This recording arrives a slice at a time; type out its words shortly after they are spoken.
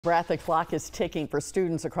Brad, the clock is ticking for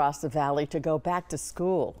students across the valley to go back to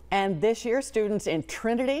school. And this year, students in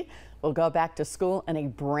Trinity will go back to school in a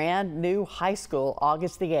brand new high school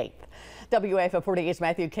August the 8th. WAFF 48's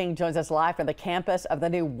Matthew King joins us live from the campus of the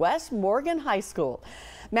new West Morgan High School.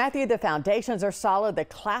 Matthew, the foundations are solid, the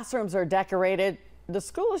classrooms are decorated. The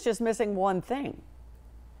school is just missing one thing.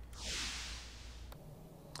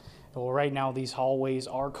 Well, right now these hallways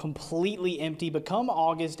are completely empty, but come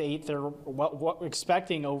August 8th, they're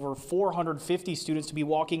expecting over 450 students to be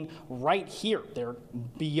walking right here. They're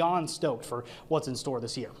beyond stoked for what's in store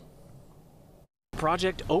this year.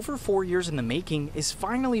 Project over 4 years in the making is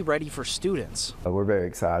finally ready for students. We're very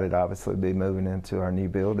excited, obviously, to be moving into our new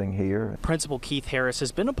building here. Principal Keith Harris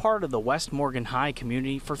has been a part of the West Morgan High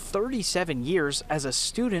community for 37 years as a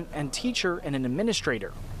student and teacher and an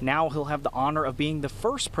administrator. Now he'll have the honor of being the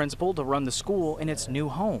first principal to run the school in its new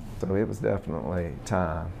home. So it was definitely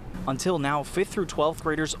time. Until now, 5th through 12th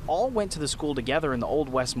graders all went to the school together in the old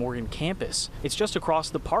West Morgan campus. It's just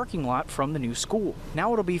across the parking lot from the new school.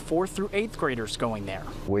 Now it'll be 4th through 8th graders going there.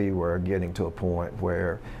 We were getting to a point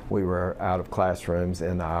where we were out of classrooms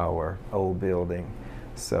in our old building,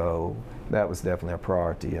 so that was definitely a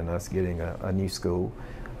priority in us getting a new school.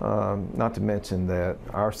 Not to mention that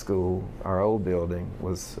our school, our old building,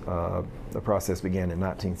 was the process began in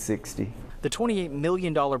 1960. The $28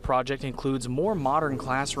 million project includes more modern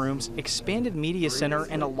classrooms, expanded media center,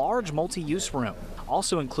 and a large multi-use room.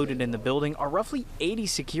 Also included in the building are roughly 80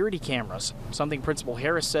 security cameras, something Principal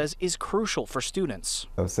Harris says is crucial for students.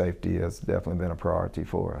 So safety has definitely been a priority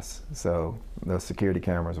for us. So those security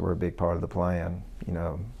cameras were a big part of the plan,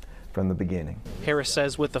 from the beginning. Harris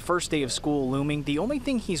says with the first day of school looming, the only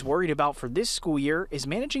thing he's worried about for this school year is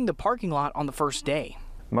managing the parking lot on the first day.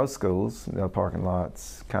 Most schools, parking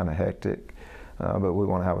lots kind of hectic, but we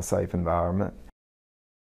want to have a safe environment.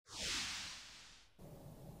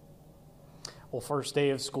 Well, first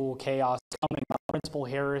day of school chaos coming up. Principal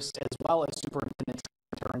Harris as well as Superintendent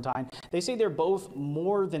Turrentine. They say they're both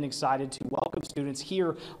more than excited to welcome students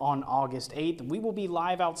here on August 8th. We will be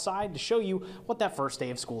live outside to show you what that first day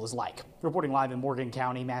of school is like. Reporting live in Morgan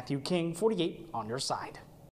County, Matthew King, 48 on your side.